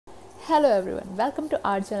Hello everyone, welcome to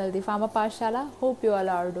our channel Dpharma Parshala. Hope you all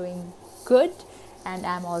are doing good and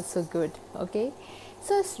I'm also good. Okay,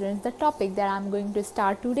 so students, the topic that I'm going to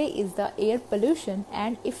start today is the air pollution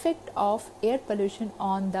and effect of air pollution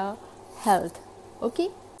on the health. Okay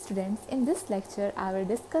students, in this lecture I will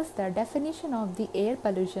discuss the definition of the air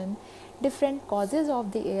pollution, different causes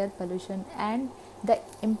of the air pollution and the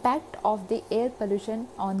impact of the air pollution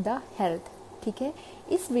on the health. ठीक है,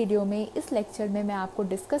 इस video में, इस lecture में मैं आपको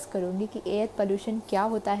discuss करूँगी कि एयर पोल्यूशन क्या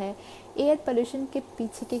होता है, एयर पोल्यूशन के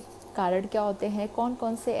पीछे के कारण क्या होते हैं, कौन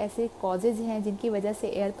कौन से ऐसे कॉजेज हैं जिनकी वजह से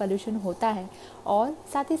एयर पोल्यूशन होता है, और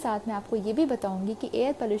साथ ही साथ मैं आपको ये भी बताऊंगी कि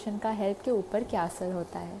एयर पोल्यूशन का हेल्थ के ऊपर क्या असर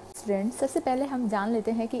होता है। स्टूडेंट्स, सबसे पहले हम जान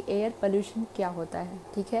लेते हैं कि एयर पोल्यूशन क्या होता है।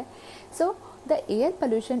 ठीक है, so the air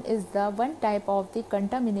pollution is the one type of the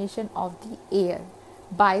contamination of the air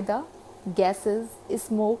by the gases,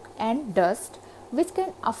 smoke and dust which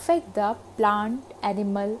can affect the plant,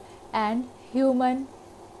 animal and human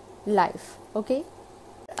life. Okay?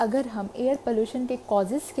 अगर हम air pollution के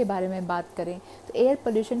causes के बारे में बात करें तो air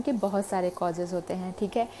pollution के बहुत सारे कॉजेज़ होते हैं।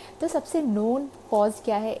 ठीक है, तो सबसे नोन कॉज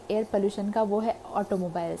क्या है एयर पोल्यूशन का, वो है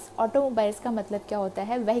ऑटोमोबाइल्स। ऑटोमोबाइल्स का मतलब क्या होता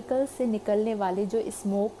है, व्हीकल्स से निकलने वाली जो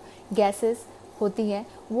स्मोक गैसेस होती हैं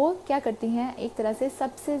वो क्या करती हैं, एक तरह से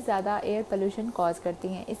सबसे ज़्यादा एयर पोल्यूशन कॉज करती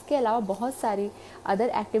हैं। इसके अलावा बहुत सारी अदर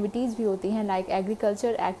एक्टिविटीज़ भी होती हैं, लाइक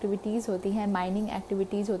एग्रीकल्चर एक्टिविटीज़ होती हैं, माइनिंग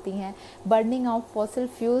एक्टिविटीज़ होती हैं, बर्निंग ऑफ फॉसिल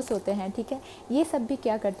फ्यूल्स होते हैं। ठीक है, ये सब भी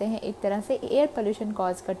क्या करते हैं, एक तरह से एयर पोल्यूशन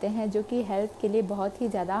कॉज करते हैं, जो कि हेल्थ के लिए बहुत ही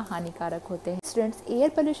ज़्यादा हानिकारक होते हैं। स्टूडेंट्स, एयर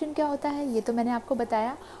पोल्यूशन क्या होता है ये तो मैंने आपको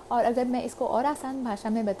बताया, और अगर मैं इसको और आसान भाषा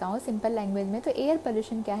में बताऊँ, सिंपल लैंग्वेज में, तो एयर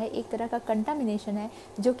पोल्यूशन क्या है, एक तरह का कंटामिनेशन है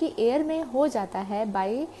जो कि एयर में हो जाता है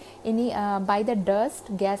by the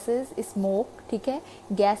dust, gases, smoke. ठीक है,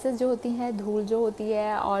 गैसेस जो होती हैं, धूल जो होती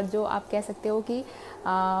है, और जो आप कह सकते हो कि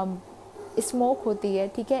स्मोक होती है।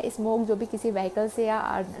 ठीक है, स्मोक जो भी किसी व्हीकल से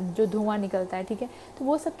या जो धुआं निकलता है, ठीक है, तो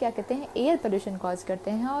वो सब क्या कहते हैं, एयर पोल्यूशन कॉज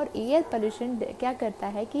करते हैं। और एयर पोल्यूशन क्या करता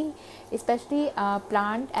है कि स्पेशली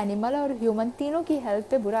प्लांट, एनिमल और ह्यूमन तीनों की हेल्थ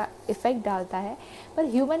पे बुरा इफ़ेक्ट डालता है। पर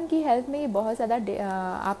ह्यूमन की हेल्थ में ये बहुत ज़्यादा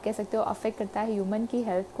आप कह सकते हो अफेक्ट करता है ह्यूमन की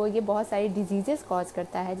हेल्थ को, ये बहुत सारी डिजीज़ेस कॉज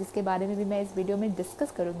करता है, जिसके बारे में भी मैं इस वीडियो में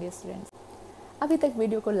डिस्कस करूँगी। स्टूडेंट्स, अभी तक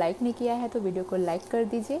वीडियो को लाइक नहीं किया है तो वीडियो को लाइक कर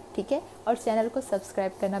दीजिए। ठीक है, और चैनल को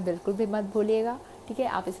सब्सक्राइब करना बिल्कुल भी मत भूलिएगा। ठीक है,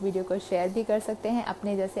 आप इस वीडियो को शेयर भी कर सकते हैं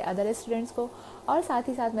अपने जैसे अदर स्टूडेंट्स को। और साथ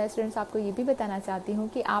ही साथ मैं स्टूडेंट्स आपको ये भी बताना चाहती हूँ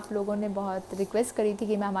कि आप लोगों ने बहुत रिक्वेस्ट करी थी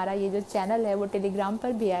कि मैं हमारा ये जो चैनल है वो टेलीग्राम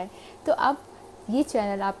पर भी आए, तो अब ये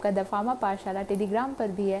चैनल आपका दफार्मा पाठशाला टेलीग्राम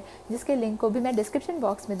पर भी है, जिसके लिंक को भी मैं डिस्क्रिप्शन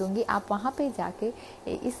बॉक्स में दूंगी। आप वहाँ पे जाके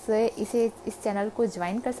इस चैनल को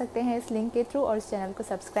ज्वाइन कर सकते हैं इस लिंक के थ्रू, और इस चैनल को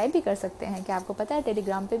सब्सक्राइब भी कर सकते हैं। कि आपको पता है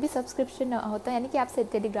टेलीग्राम पे भी सब्सक्रिप्शन होता है, यानी कि आप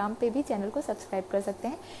टेलीग्राम पे भी चैनल को सब्सक्राइब कर सकते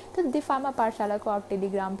हैं। तो दफार्मा पाठशाला को आप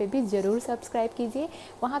टेलीग्राम पे भी ज़रूर सब्सक्राइब कीजिए।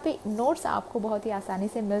 वहाँ पे नोट्स आपको बहुत ही आसानी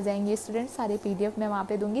से मिल जाएंगे स्टूडेंट्स, सारे PDF मैं वहाँ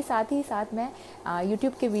पे दूँगी। साथ ही साथ मैं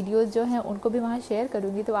यूट्यूब के वीडियोज़ जो हैं उनको भी वहाँ शेयर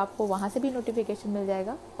करूँगी, तो आपको वहाँ से भी नोटिफिकेशन मिल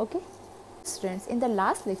जाएगा। Okay students, in the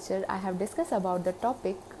last lecture I have discuss about the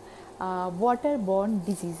topic water borne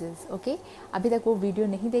diseases. Okay, अभी तक वो वीडियो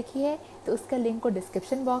नहीं देखी है तो उसका लिंक को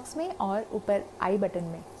डिस्क्रिप्शन बॉक्स में और ऊपर आई बटन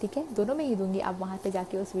में, ठीक है, दोनों में ही दूंगी। आप वहाँ पे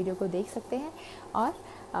जाके उस वीडियो को देख सकते हैं और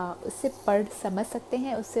उससे पढ़ समझ सकते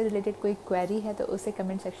हैं। उससे रिलेटेड कोई क्वेरी है तो उसे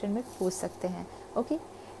कमेंट सेक्शन में पूछ सकते हैं। ओके,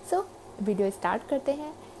 सो वीडियो स्टार्ट करते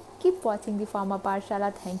हैं। कीप वॉचिंग दफार्मा पाठशाला।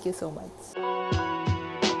 Thank you so much.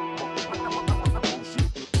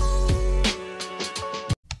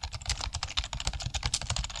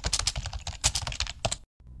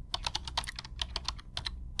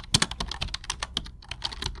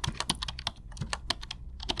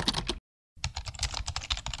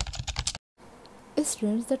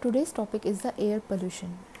 Students, the today's topic is the air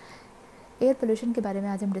pollution. Air pollution के बारे में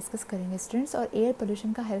आज हम डिस्कस करेंगे स्टूडेंट्स, और एयर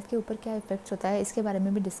पोल्यूशन का हेल्थ के ऊपर क्या इफेक्ट्स होता है इसके बारे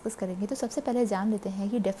में भी डिस्कस करेंगे। तो सबसे पहले जान लेते हैं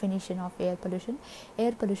कि definition of air pollution.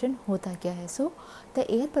 Air pollution होता क्या है? So the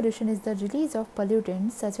air pollution is the release of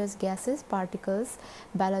pollutants such as gases, particles,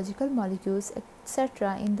 biological molecules etc.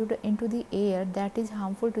 into the air that is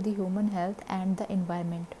harmful to the human health and the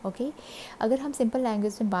environment. Okay, अगर हम simple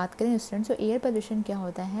language में बात करें students, तो air pollution क्या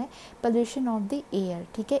होता है, pollution of the air.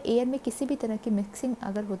 ठीक है, एयर में किसी भी तरह की मिक्सिंग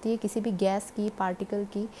अगर होती है किसी भी गैस की, पार्टिकल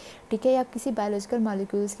की, ठीक है, या किसी बायोलॉजिकल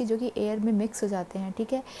मॉलिक्यूल्स की जो कि एयर में मिक्स हो जाते हैं,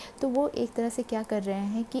 ठीक है, तो वो एक तरह से क्या कर रहे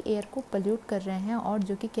हैं कि एयर को पोल्यूट कर रहे हैं, और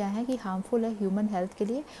जो कि क्या है कि हार्मफुल है ह्यूमन हेल्थ के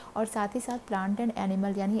लिए, और साथ ही साथ प्लांट एंड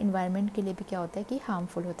एनिमल यानी इन्वायरमेंट के लिए भी क्या होता है कि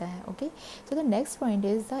हार्मफुल होता है। Okay, so the next point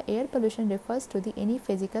is the air pollution refers to the any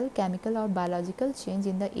physical, chemical or biological change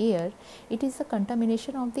in the air. It is the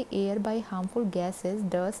contamination of the air by harmful gases,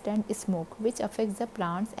 dust and smoke which affects the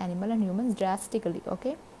plants, animal and humans drastically.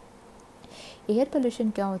 Okay, air pollution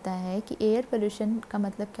क्या होता है कि air pollution का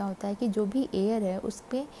मतलब क्या होता है कि जो भी एयर है उस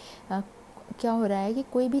पर क्या हो रहा है कि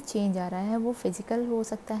कोई भी चेंज आ रहा है, वो फिज़िकल हो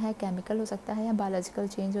सकता है, केमिकल हो सकता है या बायोलॉजिकल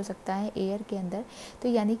चेंज हो सकता है एयर के अंदर। तो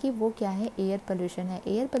यानी कि वो क्या है, एयर पोल्यूशन है।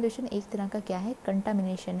 एयर पोल्यूशन एक तरह का क्या है,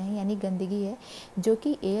 कंटामिनेशन है, यानी गंदगी है जो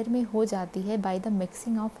कि एयर में हो जाती है by the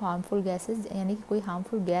mixing of harmful gases, यानी कि कोई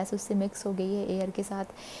हार्मफुल गैस उससे मिक्स हो गई है एयर के साथ,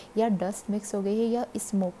 या डस्ट मिक्स हो गई है, या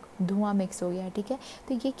स्मोक धुआं मिक्स हो गया है। ठीक है,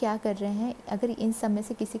 तो ये क्या कर रहे हैं, अगर इन सब में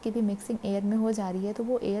से किसी की भी मिक्सिंग एयर में हो जा रही है तो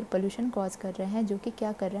वो एयर पोल्यूशन कॉज कर रहे हैं, जो कि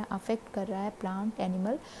क्या कर रहा है, अफेक्ट कर रहा है प्लांट,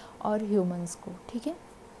 एनिमल और ह्यूमंस को। ठीक है,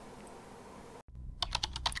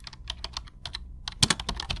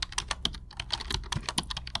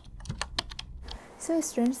 so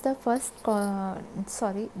students, the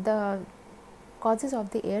causes of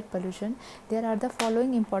the air pollution, there are the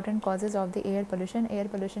following important causes of the air pollution. air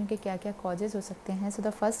pollution के क्या क्या causes हो सकते हैं? so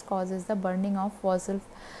the first cause is the burning of fossil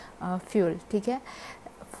fuel. ठीक है,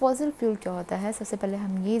 fossil fuel क्या होता है, सबसे पहले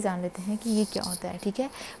हम ये जान लेते हैं कि ये क्या होता है। ठीक है,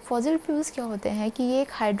 फॉसिल फ्यूल्स क्या होते हैं कि ये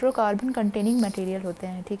एक हाइड्रोकार्बन कंटेनिंग मटेरियल होते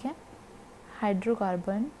हैं। ठीक है,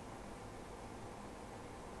 हाइड्रोकार्बन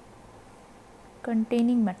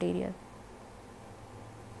कंटेनिंग मटेरियल,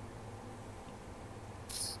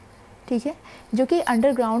 ठीक है, जो कि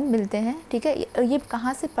अंडरग्राउंड मिलते हैं। ठीक है, ये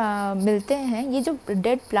कहाँ से मिलते हैं, ये जो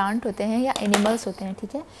डेड प्लांट होते हैं या एनिमल्स होते हैं,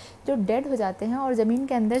 ठीक है, जो डेड हो जाते हैं और ज़मीन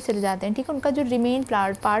के अंदर चले जाते हैं। ठीक है, उनका जो रिमेन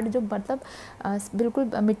पार्ट जो मतलब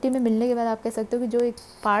बिल्कुल मिट्टी में मिलने के बाद आप कह सकते हो कि जो एक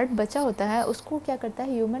पार्ट बचा होता है उसको क्या करता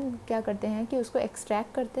है, ह्यूमन क्या करते हैं कि उसको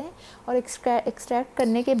एक्सट्रैक्ट करते हैं, और एक्सट्रैक्ट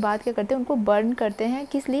करने के बाद क्या करते हैं, उनको बर्न करते हैं,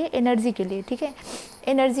 किस लिए, एनर्जी के लिए। ठीक है,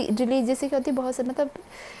 एनर्जी रिलीज जैसे क्या होती है, बहुत से मतलब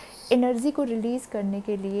एनर्जी को रिलीज़ करने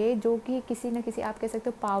के लिए, जो कि किसी न किसी आप कह सकते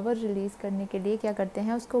हो पावर रिलीज़ करने के लिए क्या करते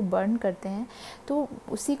हैं, उसको बर्न करते हैं। तो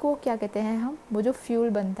उसी को क्या कहते हैं हम, वो जो फ्यूल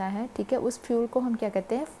बनता है, ठीक है, उस फ्यूल को हम क्या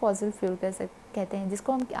कहते हैं, फॉसिल फ्यूल कहते हैं,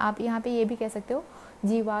 जिसको हम आप यहाँ पे ये भी कह सकते हो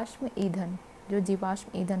जीवाश्म ईंधन, जो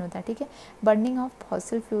जीवाश्म ईंधन होता है। ठीक है, बर्निंग ऑफ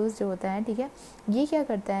फॉसिल फ्यूल्स जो होता है, ठीक है, ये क्या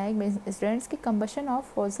करता है स्टूडेंट्स की, combustion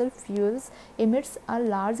of fossil fuels emits a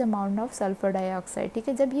large amount of sulphur dioxide. ठीक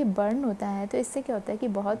है, जब ये बर्न होता है तो इससे क्या होता है कि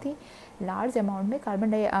बहुत ही लार्ज अमाउंट में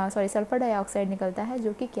सल्फर डाइऑक्साइड निकलता है,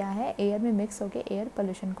 जो कि क्या है, एयर में मिक्स होकर एयर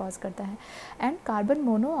पोल्यूशन कॉज करता है। And carbon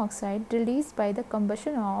monoxide release by the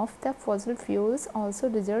combustion of the fossil fuels also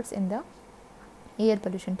results in the air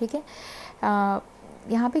pollution. ठीक है,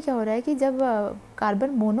 यहाँ पे क्या हो रहा है कि जब कार्बन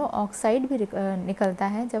मोनोऑक्साइड भी निकलता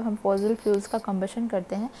है जब हम फॉसिल फ्यूल्स का कंबशन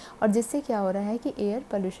करते हैं, और जिससे क्या हो रहा है कि एयर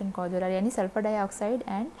पोल्यूशन कॉज हो रहा है, यानी sulphur dioxide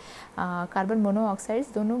and carbon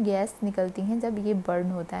monoxides दोनों गैस निकलती हैं जब ये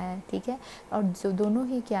बर्न होता है। ठीक है, और जो दोनों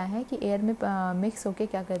ही क्या है कि एयर में मिक्स होके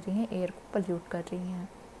क्या कर रही हैं, एयर को पोल्यूट कर रही हैं।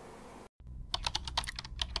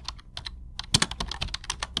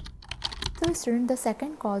 तो student, the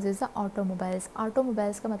second cause is the automobiles.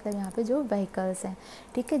 Automobiles का मतलब यहाँ पे जो व्हीकल्स हैं,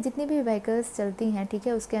 ठीक है, जितनी भी व्हीकल्स चलती हैं, ठीक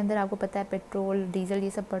है, उसके अंदर आपको पता है पेट्रोल, डीजल ये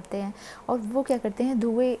सब पड़ते हैं, और वो क्या करते हैं,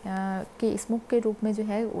 धुएं के स्मोक के रूप में जो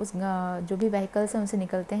है उस जो भी व्हीकल्स हैं उनसे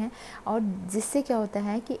निकलते हैं, और जिससे क्या होता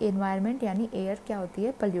है कि एनवायरनमेंट यानी एयर क्या होती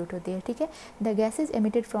है, पोल्यूट होती है। ठीक है, the gases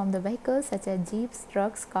emitted from the vehicles such as jeeps,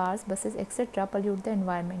 trucks, cars, buses etcetera pollute the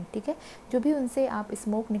environment. ठीक है, जो भी उनसे आप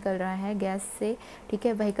स्मोक निकल रहा है गैस से, ठीक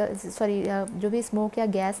है, जो भी स्मोक या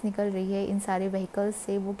गैस निकल रही है इन सारे व्हीकल्स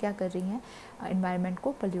से, वो क्या कर रही हैं, एनवायरनमेंट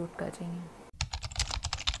को पोल्यूट कर रही हैं।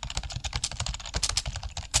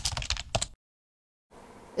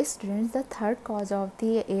 Students, the third cause of the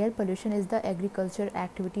air pollution is the agriculture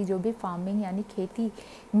activity. जो भी फार्मिंग यानी खेती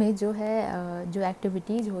में जो है जो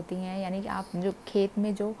एक्टिविटीज़ होती हैं, यानी कि आप जो खेत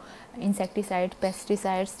में जो इंसेक्टिसाइड,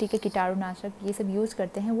 पेस्टिसाइड्स, ठीक है, कीटाणुनाशक ये सब यूज़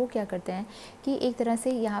करते हैं, वो क्या करते हैं कि एक तरह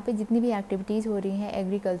से यहाँ पे जितनी भी एक्टिविटीज़ हो रही हैं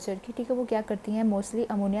एग्रीकल्चर की, ठीक है, वो क्या करती हैं, मोस्टली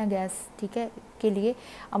अमोनिया गैस, ठीक है, के लिए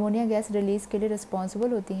अमोनिया गैस रिलीज़ के लिए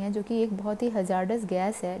रिस्पॉन्सिबल होती हैं, जो कि एक बहुत ही हजार्डस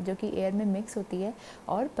गैस है जो कि एयर में मिक्स होती है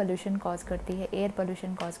और पोल्यूशन कॉज करती है, एयर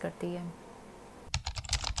पोल्यूशन कॉज करती है।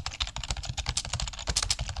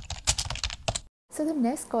 So the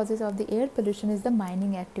next causes of the air pollution is the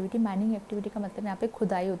mining activity. Mining activity का मतलब यहाँ पे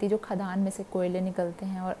खुदाई होती है, जो खदान में से कोयले निकलते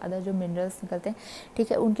हैं और अदर जो मिनरल्स निकलते हैं,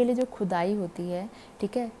 ठीक है, उनके लिए जो खुदाई होती है,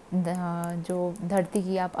 ठीक है, जो धरती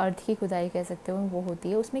की, आप अर्थ की खुदाई कह सकते हो, वो होती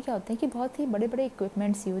है। उसमें क्या होते हैं कि बहुत ही बड़े बड़े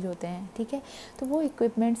इक्विपमेंट्स यूज होते हैं। ठीक है, तो वो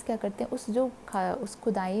इक्विपमेंट्स क्या करते हैं, उस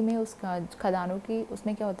खुदाई में, उस खदानों की,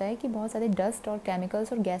 उसमें क्या होता है कि बहुत सारे डस्ट और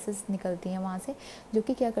केमिकल्स और गैसेस निकलती हैं वहाँ से, जो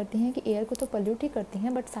कि क्या करती हैं कि एयर को तो पोल्यूट ही करती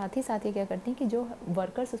हैं, बट साथ ही साथ ये क्या करती हैं कि जो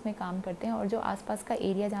वर्कर्स उसमें काम करते हैं और जो आसपास का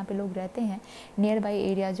एरिया जहाँ पे लोग रहते हैं, नियर बाई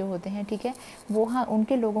एरिया जो होते हैं, ठीक है, वो हाँ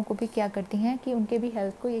उनके लोगों को भी क्या करती हैं कि उनके भी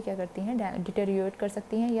हेल्थ को ये क्या करती हैं, डिटेरियोरेट कर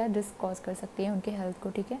सकती हैं या रिस्क कॉज कर सकती हैं उनके हेल्थ को।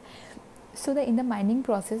 ठीक है, so the in the mining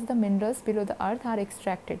process the minerals below the earth are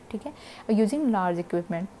extracted, ठीक है, using large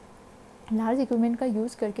equipment. Large equipment का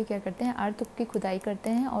यूज़ करके क्या करते हैं, अर्थ की खुदाई करते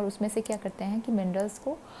हैं और उसमें से क्या करते हैं कि मिनरल्स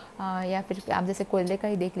को या फिर आप जैसे कोयले का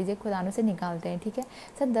ही देख लीजिए, खदानों से निकालते हैं, ठीक है।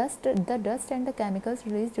 Sir the dust and the chemicals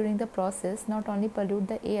release during the process not only pollute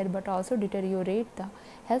the air but also deteriorate the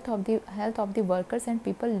health of the workers and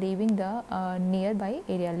people living the near by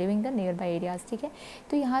areas, ठीक है।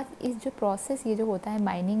 तो यहाँ इस जो प्रोसेस ये जो होता है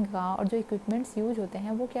माइनिंग का, और जो इक्विपमेंट्स यूज होते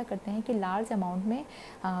हैं वो क्या करते हैं कि लार्ज अमाउंट में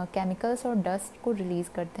केमिकल्स और डस्ट को रिलीज़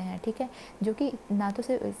करते हैं, ठीक है, जो कि ना तो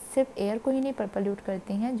सिर्फ एयर को ही नहीं पोल्यूट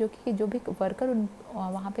करती हैं, जो भी वर्कर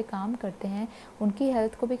वहाँ पे काम करते हैं उनकी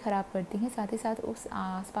हेल्थ को भी ख़राब करती हैं, साथ ही साथ उस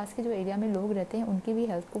आसपास के जो एरिया में लोग रहते हैं उनकी भी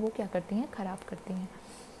हेल्थ को वो क्या करती हैं, ख़राब करती हैं।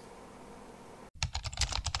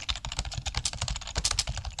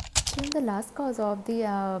 The last cause of the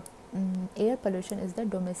air pollution is the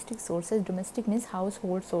domestic sources. Domestic means house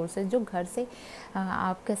hold sources, जो घर से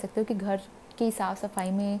आप कह सकते हो कि घर की साफ़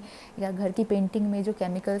सफाई में या घर की पेंटिंग में जो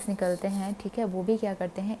केमिकल्स निकलते हैं, ठीक है, वो भी क्या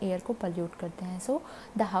करते हैं, एयर को पोल्यूट करते हैं। So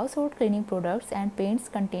the house hold cleaning products and paints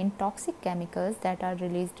contain toxic chemicals that are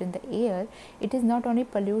released in the air. It is not only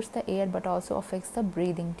पोल्यूट्स the air but also affects the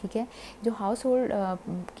breathing, ठीक है। जो हाउस होल्ड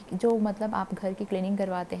जो मतलब आप घर की क्लीनिंग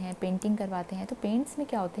करवाते हैं, पेंटिंग करवाते हैं, तो पेंट्स में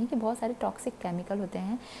क्या होते हैं कि बहुत सारे टॉक्सिक केमिकल होते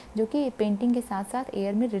हैं जो कि पेंटिंग के साथ साथ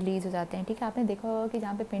एयर में रिलीज़ हो जाते हैं, ठीक है। आपने देखा होगा कि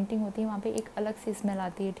जहाँ पे पेंटिंग होती है वहाँ पे एक अलग सी स्मेल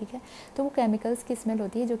आती है, ठीक है, तो वो केमिकल्स की स्मेल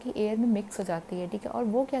होती है जो कि एयर में मिक्स हो जाती है, ठीक है, और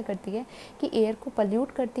वो क्या करती है कि एयर को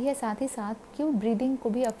पोल्यूट करती है, साथ ही साथ क्यों ब्रीदिंग को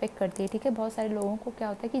भी अफेक्ट करती है, ठीक है। बहुत सारे लोगों को क्या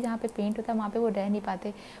होता है कि जहाँ पे पेंट होता है वहाँ पे वो रह नहीं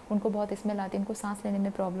पाते, उनको बहुत स्मेल आती है, उनको सांस लेने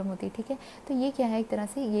में प्रॉब्लम होती है, ठीक है। तो ये क्या है, एक तरह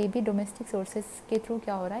से ये भी डोमेस्टिक सोर्सेज के थ्रू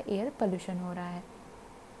क्या हो रहा है, एयर पोल्यूशन हो रहा है।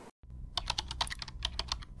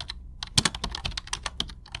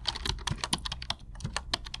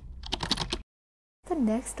 The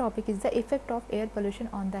next topic is the effect of air pollution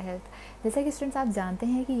on the health. जैसा कि स्टूडेंट्स आप जानते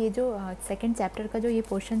हैं कि ये जो सेकंड चैप्टर का जो ये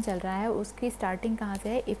पोर्शन चल रहा है उसकी स्टार्टिंग कहाँ से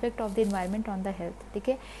है, effect of the environment on the health, ठीक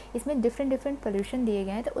है। इसमें डिफरेंट पोल्यूशन दिए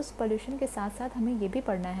गए हैं, तो उस पोल्यूशन के साथ साथ हमें ये भी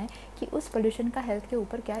पढ़ना है कि उस पोल्यूशन का हेल्थ के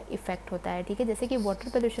ऊपर क्या इफेक्ट होता है, ठीक है। जैसे कि वाटर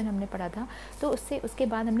पोल्यूशन हमने पढ़ा था, तो उसके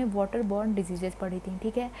बाद हमने वाटर बॉर्न डिजीजेज पढ़ी थी,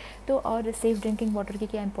 ठीक है, तो और सेफ़ ड्रिंकिंग वाटर की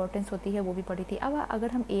क्या इंपॉर्टेंस होती है वो भी पढ़ी थी। अब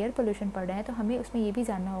अगर हम एयर पोल्यूशन पढ़ रहे हैं तो हमें उसमें ये भी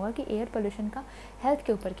जानना होगा कि एयर पोल्यूशन का हेल्थ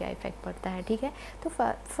के ऊपर क्या इफेक्ट पड़ता है, ठीक है। तो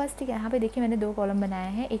फर्स्ट यहाँ पे देखिए मैंने दो कॉलम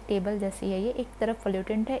बनाए हैं, एक टेबल जैसी है ये, एक तरफ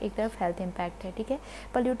पोल्यूटेंट है, एक तरफ हेल्थ इम्पैक्ट है, ठीक है।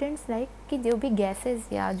 पोल्यूटेंट्स लाइक कि जो भी गैसेस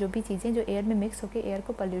या जो भी चीज़ें जो एयर में मिक्स होकर एयर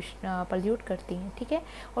को पोल्यूट करती हैं, ठीक है,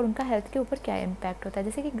 और उनका हेल्थ के ऊपर क्या इम्पैक्ट होता है।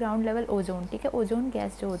 जैसे कि ग्राउंड लेवल ओजोन, ठीक है, ओजोन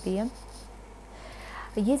गैस जो होती है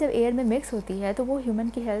ये जब एयर में मिक्स होती है तो वो ह्यूमन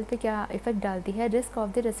की हेल्थ पे क्या इफेक्ट डालती है, risk of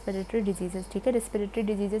the respiratory diseases, ठीक है, रेस्पिरेटरी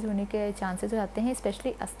डिजीजेज होने के चांसेस हो जाते हैं,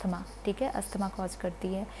 स्पेशली अस्थमा, ठीक है, अस्थमा कॉज करती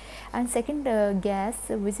है। And second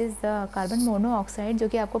gas which is the carbon monoxide, जो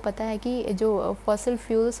कि आपको पता है कि जो फॉसिल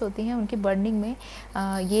फ्यूल्स होती हैं उनकी बर्निंग में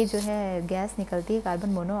ये जो है गैस निकलती है कार्बन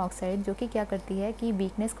मोनोऑक्साइड, जो कि क्या करती है कि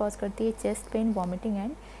वीकनेस कॉज करती है, chest pain, vomiting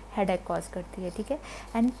and headache cause करती है, ठीक है।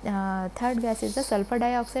 And third gas is the sulphur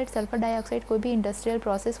dioxide. Sulphur dioxide कोई भी इंडस्ट्रियल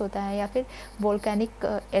प्रोसेस होता है या फिर वोल्केनिक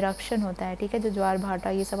एरप्शन होता है, ठीक है, जो ज्वार भाटा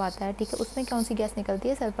ये सब आता है, ठीक है, उसमें कौन सी गैस निकलती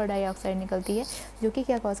है, सल्फर डाइऑक्साइड निकलती है, जो कि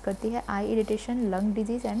क्या कॉज करती है, आई irritation, lung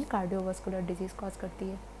disease and cardiovascular disease cause करती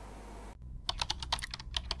है।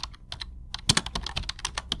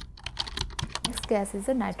 Gas is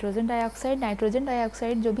nitrogen dioxide. Nitrogen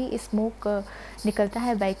dioxide जो भी स्मोक निकलता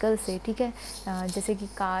है व्हीकल से, ठीक है, जैसे कि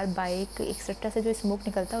कार, बाइक एक्सेट्रा से जो स्मोक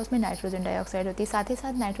निकलता है उसमें नाइट्रोजन डाइऑक्साइड होती है। साथ ही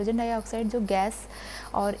साथ नाइट्रोजन डाइऑक्साइड जो गैस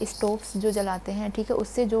और स्टोव्स जो जलाते हैं, ठीक है,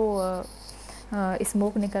 उससे जो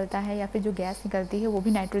स्मोक निकलता है या फिर जो गैस निकलती है वो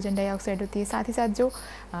भी नाइट्रोजन डाइऑक्साइड होती है। साथ ही साथ जो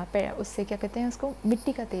उससे क्या कहते हैं उसको,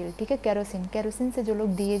 मिट्टी का तेल, ठीक है, केरोसिन, केरोसिन से जो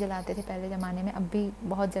लोग दिए जलाते थे पहले ज़माने में, अब भी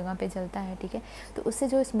बहुत जगह पे जलता है, ठीक है, तो उससे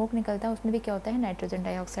जो स्मोक निकलता है उसमें भी क्या होता है, नाइट्रोजन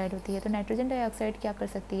डाइऑक्साइड होती है। तो नाइट्रोजन डाइऑक्साइड क्या कर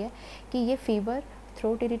सकती है कि ये फीवर,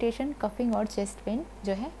 थ्रोट इरिटेशन, कफिंग और चेस्ट पेन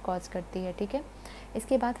जो है कॉज करती है, ठीक है।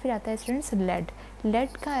 इसके बाद फिर आता है स्टूडेंट्स लेड। लेड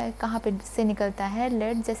का कहाँ पे से निकलता है,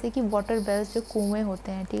 लेड जैसे कि वाटर वेल्स जो कुएँ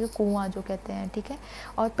होते हैं, ठीक है, कुआँ जो कहते हैं, ठीक है,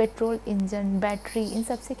 और पेट्रोल इंजन, बैटरी, इन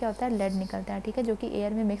सब से क्या होता है, लेड निकलता है, ठीक है, जो कि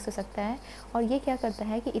एयर में मिक्स हो सकता है और ये क्या करता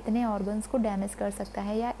है कि इतने ऑर्गन्स को डैमेज कर सकता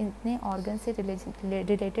है या इतने ऑर्गन से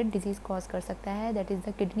रिलेटेड डिजीज़ कॉज कर सकता है, that is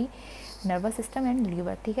the kidney, nervous system and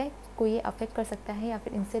liver, ठीक है, को ये अफेक्ट कर सकता है या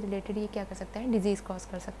फिर इनसे रिलेटेड ये क्या कर सकता है, डिजीज़ कॉज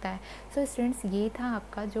कर सकता है। सो स्टूडेंट्स ये था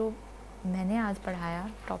आपका जो मैंने आज पढ़ाया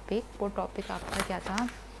टॉपिक, वो टॉपिक आपका क्या था,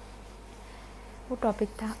 वो टॉपिक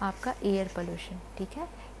था आपका एयर पोल्यूशन, ठीक है।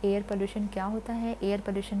 एयर पोल्यूशन क्या होता है, एयर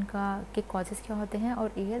पोल्यूशन के कॉजेज़ क्या होते हैं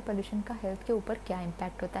और एयर पोल्यूशन का हेल्थ के ऊपर क्या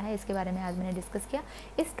इम्पैक्ट होता है, इसके बारे में आज मैंने डिस्कस किया।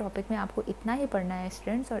 इस टॉपिक में आपको इतना ही पढ़ना है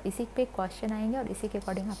स्टूडेंट्स, और इसी पे क्वेश्चन आएंगे और इसी के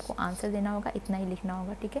अकॉर्डिंग आपको आंसर देना होगा, इतना ही लिखना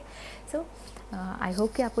होगा, ठीक है। सो आई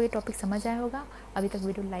होप कि आपको ये टॉपिक समझ आया होगा। अभी तक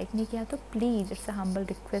वीडियो लाइक नहीं किया तो please, it's a humble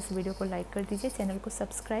request, video को लाइक कर दीजिए, चैनल को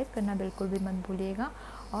सब्सक्राइब करना बिल्कुल भी मत भूलिएगा।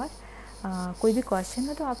 और कोई भी क्वेश्चन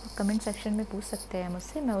हो तो आप कमेंट सेक्शन में पूछ सकते हैं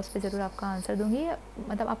मुझसे, मैं उस पर ज़रूर आपका आंसर दूंगी,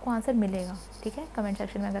 मतलब आपको आंसर मिलेगा, ठीक है, कमेंट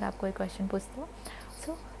सेक्शन में अगर आप कोई क्वेश्चन पूछते हो।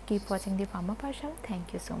 So keep watching the pharma पाठशाला।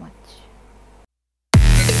 Thank you so much.